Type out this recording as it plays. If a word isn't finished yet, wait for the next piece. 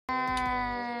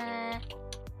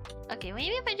Okay,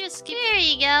 maybe if I just skip. There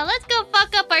you go. Let's go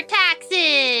fuck up our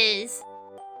taxes.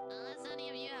 Unless any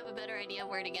of you have a better idea of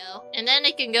where to go. And then I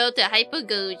can go to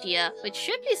Hypogogia, which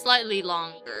should be slightly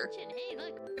longer. Hey,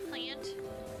 look, plant.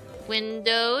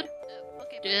 Windowed.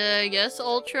 I guess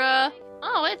ultra.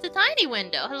 Oh, it's a tiny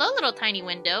window. Hello, little tiny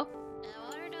window.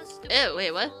 Oh,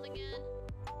 wait, what?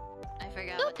 I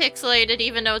forgot. Still pixelated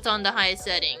even though it's on the highest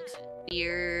settings.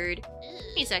 Weird.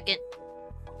 Give me a second.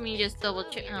 Let me just double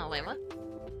check. Oh, wait, what?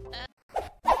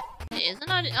 Is it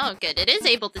not? Oh, good. It is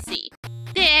able to see.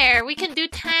 There, we can do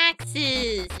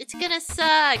taxes. It's gonna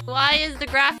suck. Why is the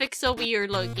graphic so weird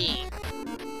looking?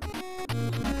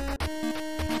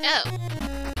 Oh.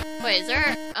 Wait, is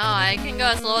there? Oh, I can go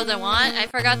as slow as I want? I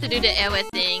forgot to do the EWE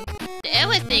thing. The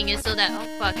EWE thing is so that— oh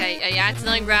fuck, I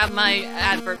accidentally grabbed my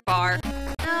advert bar.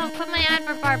 No, put my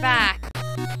advert bar back.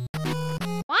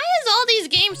 Why is all these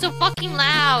games so fucking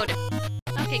loud?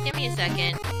 Okay, give me a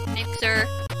second. Mixer.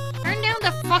 Turn down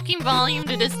the fucking volume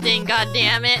to this thing, god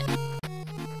damn it.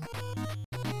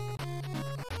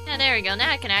 Yeah, there we go. Now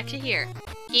I can actually hear.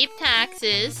 Keep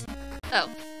taxes. Oh.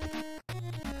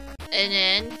 And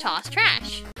then toss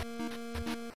trash.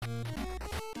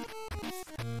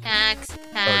 Tax.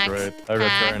 Oh great, I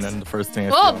return and the first thing I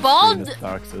see Whoa, on bald! screen is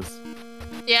taxes.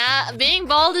 Yeah, being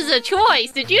bald is a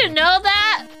choice. Did you know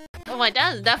that? Oh my,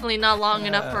 that is definitely not long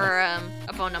enough for a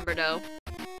phone number though.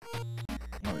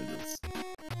 No, it is.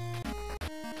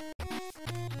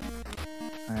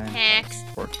 Tax,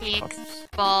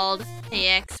 bald,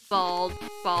 tax, bald,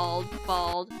 bald,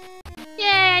 bald.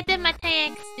 Yeah, I did my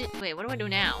tax. Wait, what do I do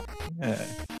now? Yeah.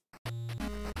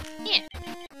 Yeah.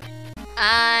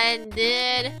 I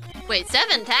did... wait,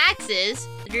 7 taxes?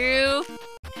 Drew...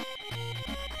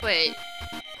 wait.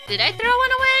 Did I throw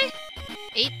one away?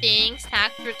 8 things.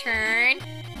 Tax return.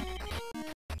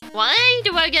 Why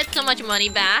do I get so much money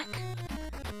back?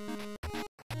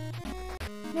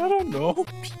 I don't know.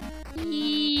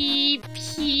 P.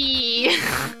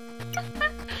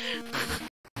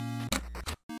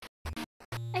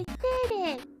 I did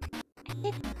it. I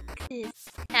did this.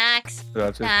 Tax.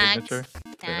 That's his signature?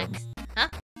 Tax. Huh?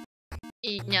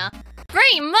 No.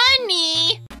 Free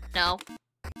money! No.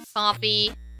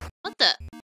 Coffee. What the?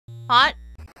 Hot?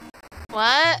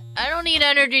 What? I don't need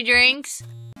energy drinks.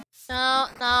 No,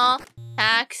 no.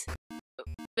 Tax.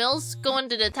 Bills go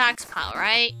into the tax pile,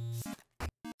 right?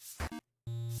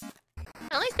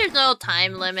 At least there's no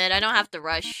time limit. I don't have to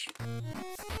rush.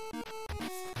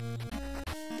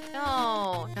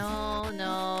 No, no,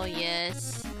 no,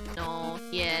 yes. No,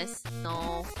 yes,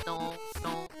 no, no,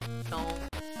 no, no,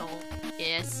 no,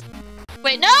 yes.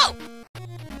 Wait, no!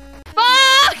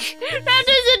 Fuck! That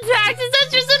isn't taxes,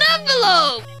 that's just an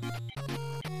envelope!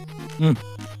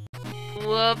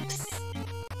 Whoops.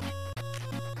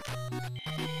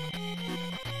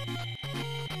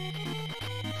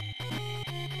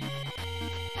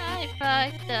 I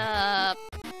fucked up.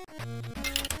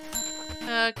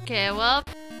 Okay, well.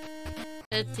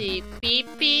 Let's see.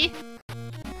 Peepee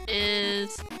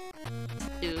is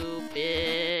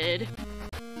stupid.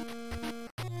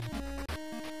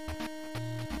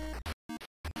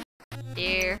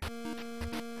 There.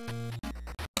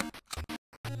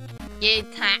 Yay,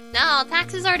 no,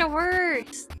 taxes are the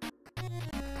worst.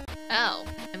 Oh,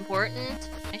 important?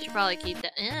 I should probably keep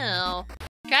that. Ew.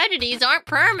 Tragedies aren't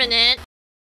permanent.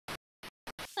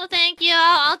 Oh, thank you.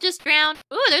 I'll just drown.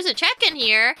 Ooh, there's a check in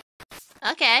here.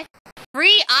 Okay.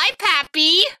 Free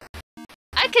iPappy!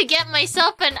 I could get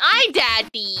myself an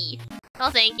iDaddy! Oh,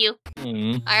 thank you.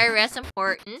 IRS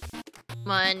important.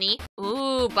 Money.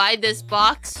 Ooh, buy this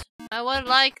box. I would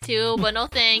like to, but no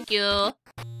thank you.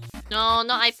 No,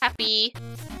 no iPappy.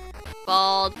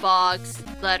 Bald box.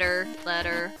 Letter.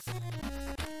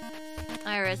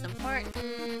 IRS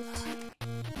important.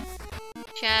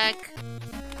 Check.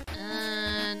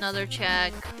 Another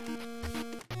check.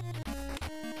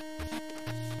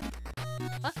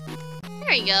 What?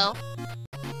 There you go.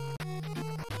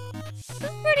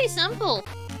 That's pretty simple.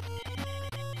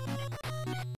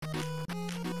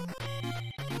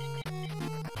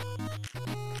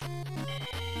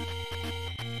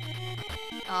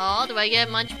 Oh, do I get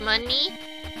much money?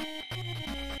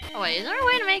 Oh wait, is there a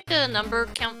way to make the number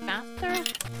count faster? I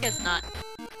guess not.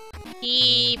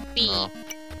 Beep.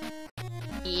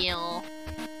 Heal.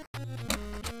 I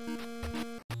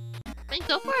mean,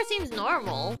 so far it seems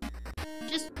normal.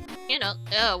 Just, you know.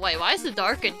 Oh, wait, why is it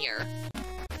dark in here?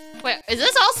 Wait, is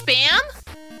this all spam?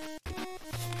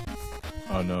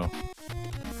 Oh no.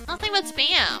 Nothing but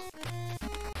spam.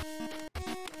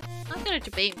 Not gonna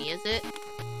debate me, is it?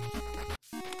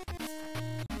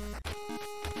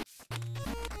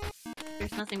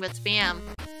 There's nothing but spam.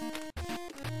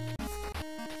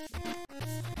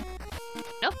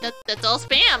 That's all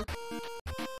spam.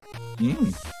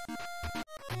 Mm.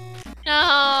 No,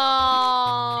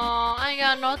 I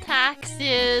got no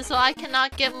taxes, so I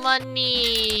cannot get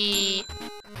money.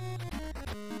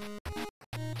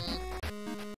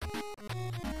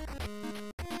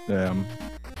 Damn.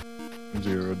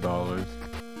 $0.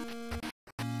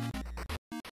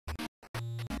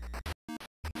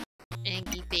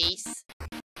 Angie face.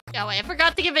 Oh wait, I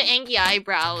forgot to give it Angie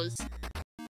eyebrows.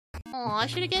 Oh, I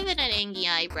should have given it Angie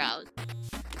eyebrows.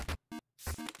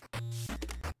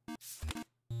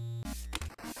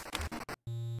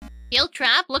 Field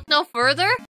trap? Look no further?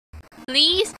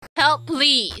 Please? Help,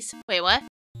 please. Wait, what?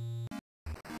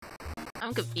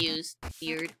 I'm confused.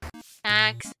 Weird.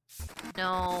 Tax.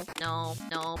 No, no,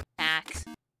 no. Tax.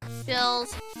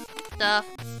 Bills. Stuff.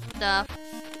 Stuff.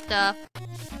 Stuff.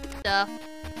 Stuff.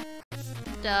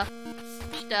 Stuff.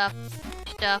 Stuff.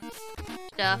 Stuff.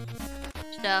 Stuff.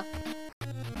 Stuff.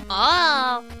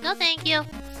 Oh! No thank you.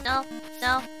 No.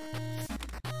 No.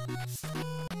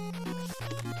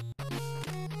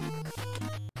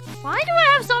 Why do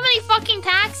I have so many fucking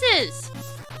taxes?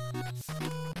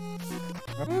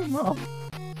 I don't know.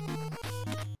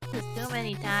 There's so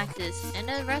many taxes. And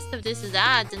the rest of this is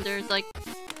ads, and there's like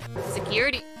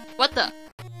security. What the?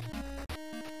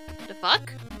 The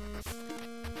fuck?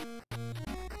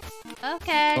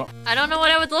 Okay. Oh. I don't know what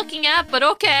I was looking at, but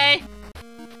okay.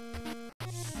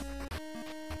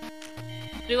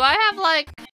 Do I have like...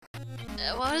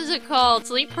 what is it called?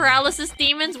 Sleep paralysis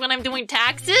demons when I'm doing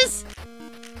taxes?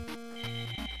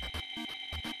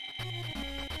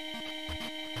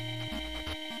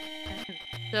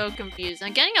 So confused.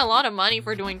 I'm getting a lot of money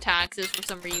for doing taxes for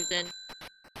some reason.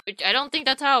 Which I don't think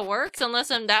that's how it works unless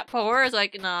I'm that poor. It's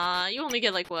like, nah, you only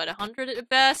get like, what, 100 at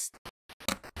best?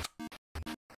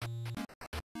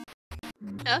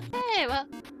 Okay, well.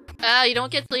 You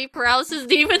don't get sleep paralysis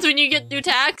demons when you do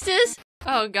taxes?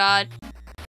 Oh god.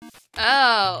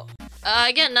 Oh.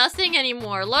 I get nothing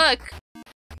anymore. Look.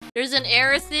 There's an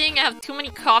error thing. I have too many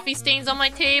coffee stains on my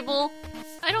table.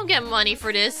 I don't get money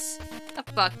for this. Oh,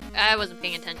 fuck. I wasn't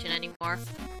paying attention anymore.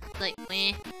 Like,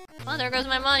 meh. Well, there goes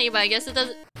my money, but I guess it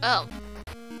doesn't... Oh.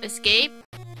 Escape?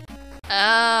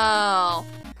 Oh.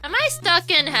 Am I stuck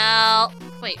in hell?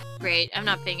 Wait, great. I'm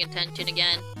not paying attention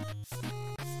again.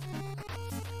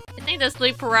 I think the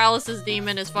sleep paralysis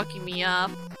demon is fucking me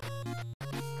up.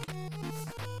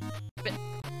 But...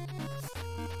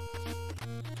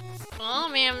 oh,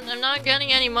 man. I'm not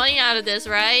getting any money out of this,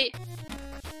 right?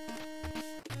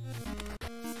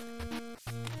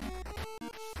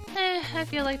 I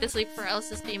feel like the sleep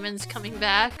paralysis demon's coming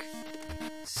back.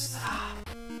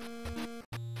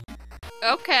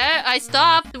 Okay, I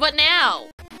stopped. What now?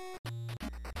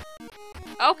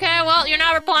 Okay, well, you're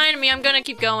not replying to me. I'm gonna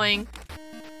keep going.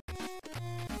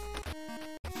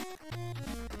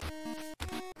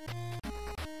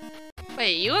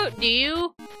 Wait, do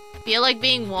you feel like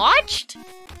being watched?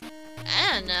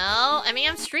 I don't know. I mean,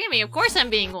 I'm streaming. Of course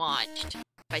I'm being watched.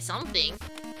 By something.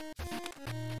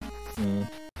 Mm.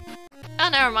 Oh,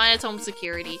 never mind. It's home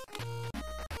security.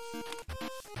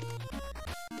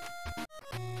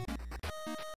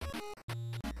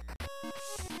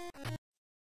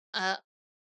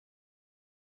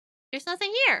 There's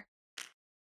nothing here.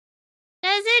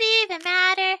 Does it even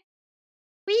matter?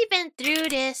 We've been through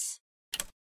this.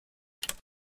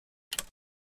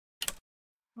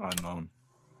 Unknown.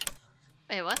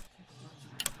 Wait, what?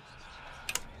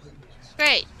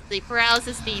 Great. Sleep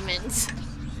paralysis demons.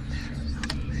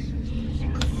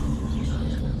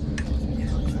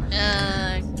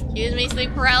 Excuse me,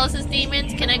 sleep paralysis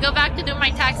demons. Can I go back to do my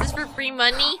taxes for free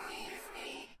money?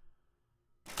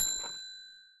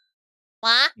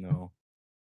 What? No.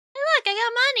 Hey, look, I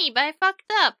got money, but I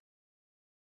fucked up.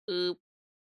 Oop.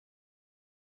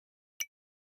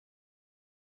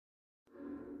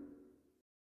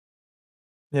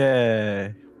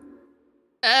 Yay.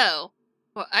 Oh.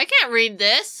 Well, I can't read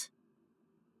this.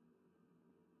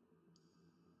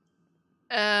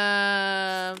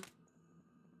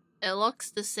 It looks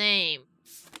the same.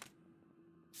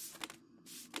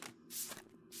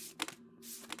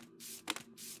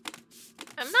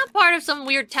 I'm not part of some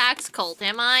weird tax cult,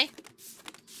 am I?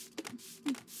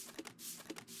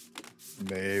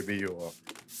 Maybe you are.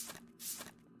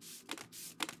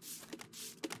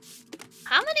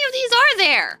 How many of these are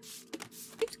there?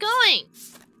 Keeps going.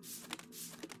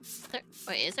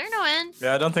 Wait, is there no end?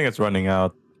 Yeah, I don't think it's running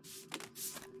out.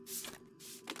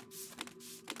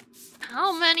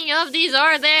 How many of these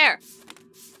are there?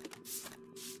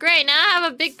 Great, now I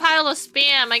have a big pile of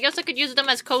spam. I guess I could use them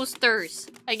as coasters.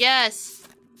 I guess.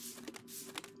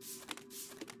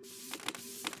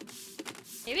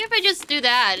 Maybe if I just do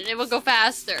that, it will go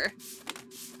faster.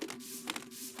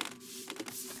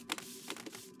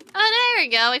 Oh, there we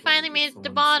go. We finally made it to the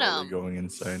bottom. Going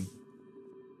insane.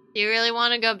 Do you really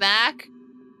want to go back?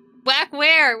 Back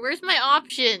where? Where's my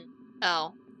option?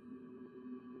 Oh.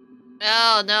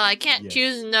 Oh, no, I can't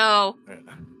choose no.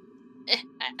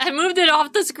 I moved it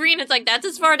off the screen. It's like, that's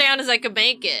as far down as I could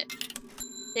make it.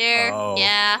 There. Oh.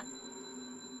 Yeah.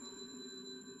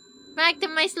 Back to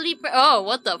my sleeper. Oh,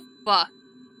 what the fuck?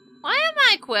 Why am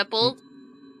I crippled?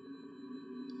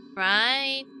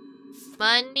 Right.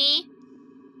 Money.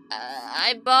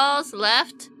 Eyeballs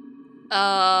left.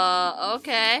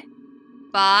 Okay.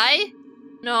 Buy?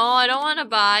 No, I don't want to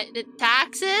buy. The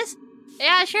taxes?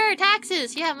 Yeah, sure,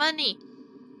 taxes. Yeah, money.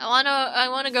 I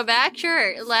wanna go back.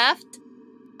 Sure, left.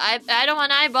 I don't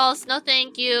want eyeballs. No,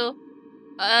 thank you.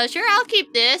 Sure, I'll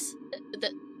keep this.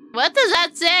 What does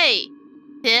that say?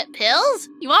 Pills?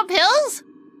 You want pills?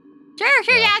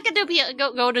 Sure, yeah, I can do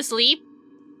go to sleep.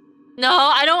 No,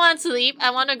 I don't want sleep.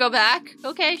 I want to go back.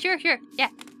 Okay, sure, yeah.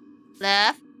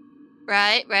 Left,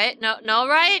 right. No,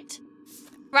 right.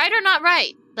 Right or not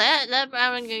right? Left.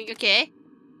 Okay.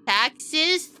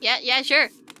 Taxes? Yeah, sure.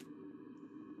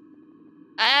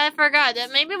 I forgot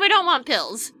that maybe we don't want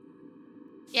pills.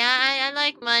 Yeah, I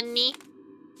like money.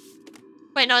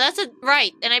 Wait, no, that's a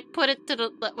right. And I put it to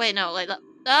the wait, no, like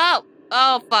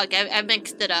oh fuck, I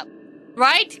mixed it up.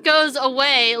 Right goes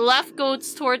away, left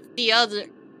goes towards the other.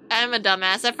 I'm a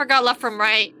dumbass. I forgot left from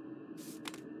right.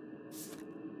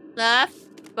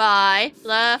 Left, bye,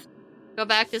 left, go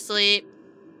back to sleep.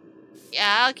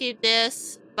 Yeah, I'll keep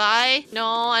this. Bye. No,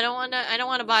 I don't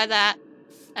wanna buy that.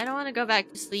 I don't wanna go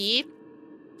back to sleep.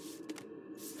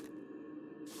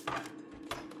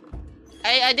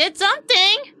 I did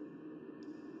something!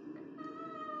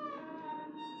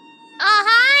 Oh,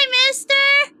 hi,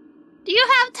 mister! Do you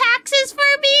have taxes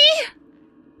for me?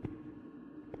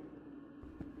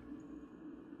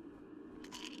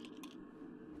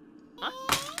 Huh?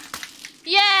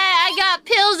 Yeah, I got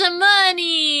pills and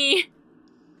money!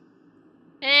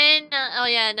 And, oh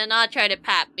yeah, and then I'll try to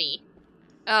pat me.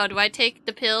 Oh, do I take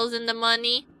the pills and the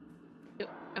money?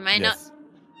 Am I not?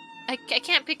 I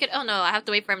can't pick it. Oh no, I have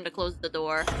to wait for him to close the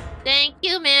door. Thank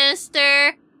you,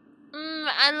 mister.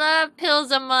 I love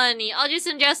pills and money. I'll just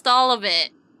ingest all of it.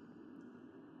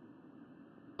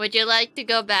 Would you like to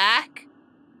go back?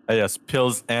 Yes,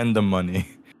 pills and the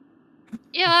money.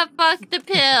 Yeah, fuck the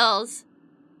pills.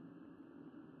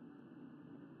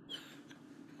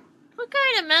 What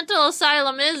kind of mental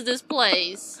asylum is this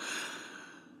place?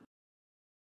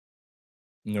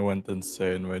 You went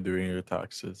insane by doing your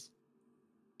taxes.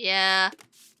 Yeah.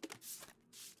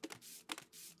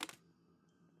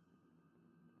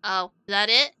 Oh, is that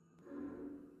it?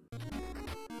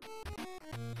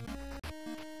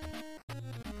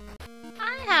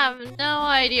 I have no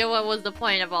idea what was the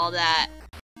point of all that.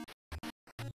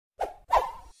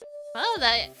 Well,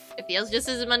 it feels just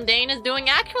as mundane as doing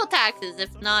actual taxes,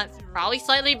 if not probably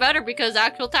slightly better because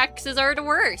actual taxes are the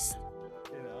worst.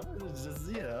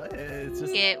 It's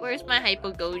just... Okay, where's my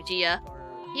hypogogia?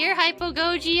 Here,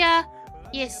 hypogogia.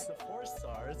 Yes. The 4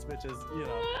 stars, which is,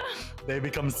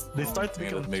 they start to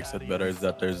become. What makes it better is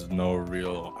that there's no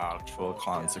real actual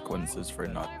consequences for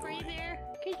not doing it.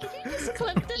 Could you just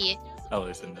clip it? At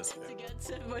least in this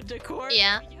game.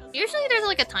 Yeah. Usually there's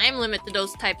like a time limit to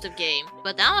those types of game.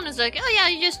 But that one is like, oh yeah,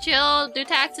 you just chill, do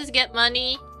taxes, get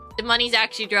money. The money's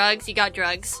actually drugs. You got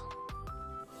drugs.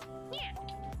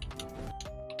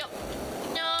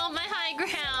 No, my high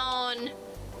ground.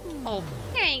 Oh,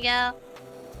 there you go.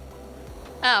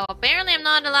 Oh, apparently I'm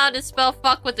not allowed to spell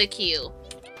fuck with a Q.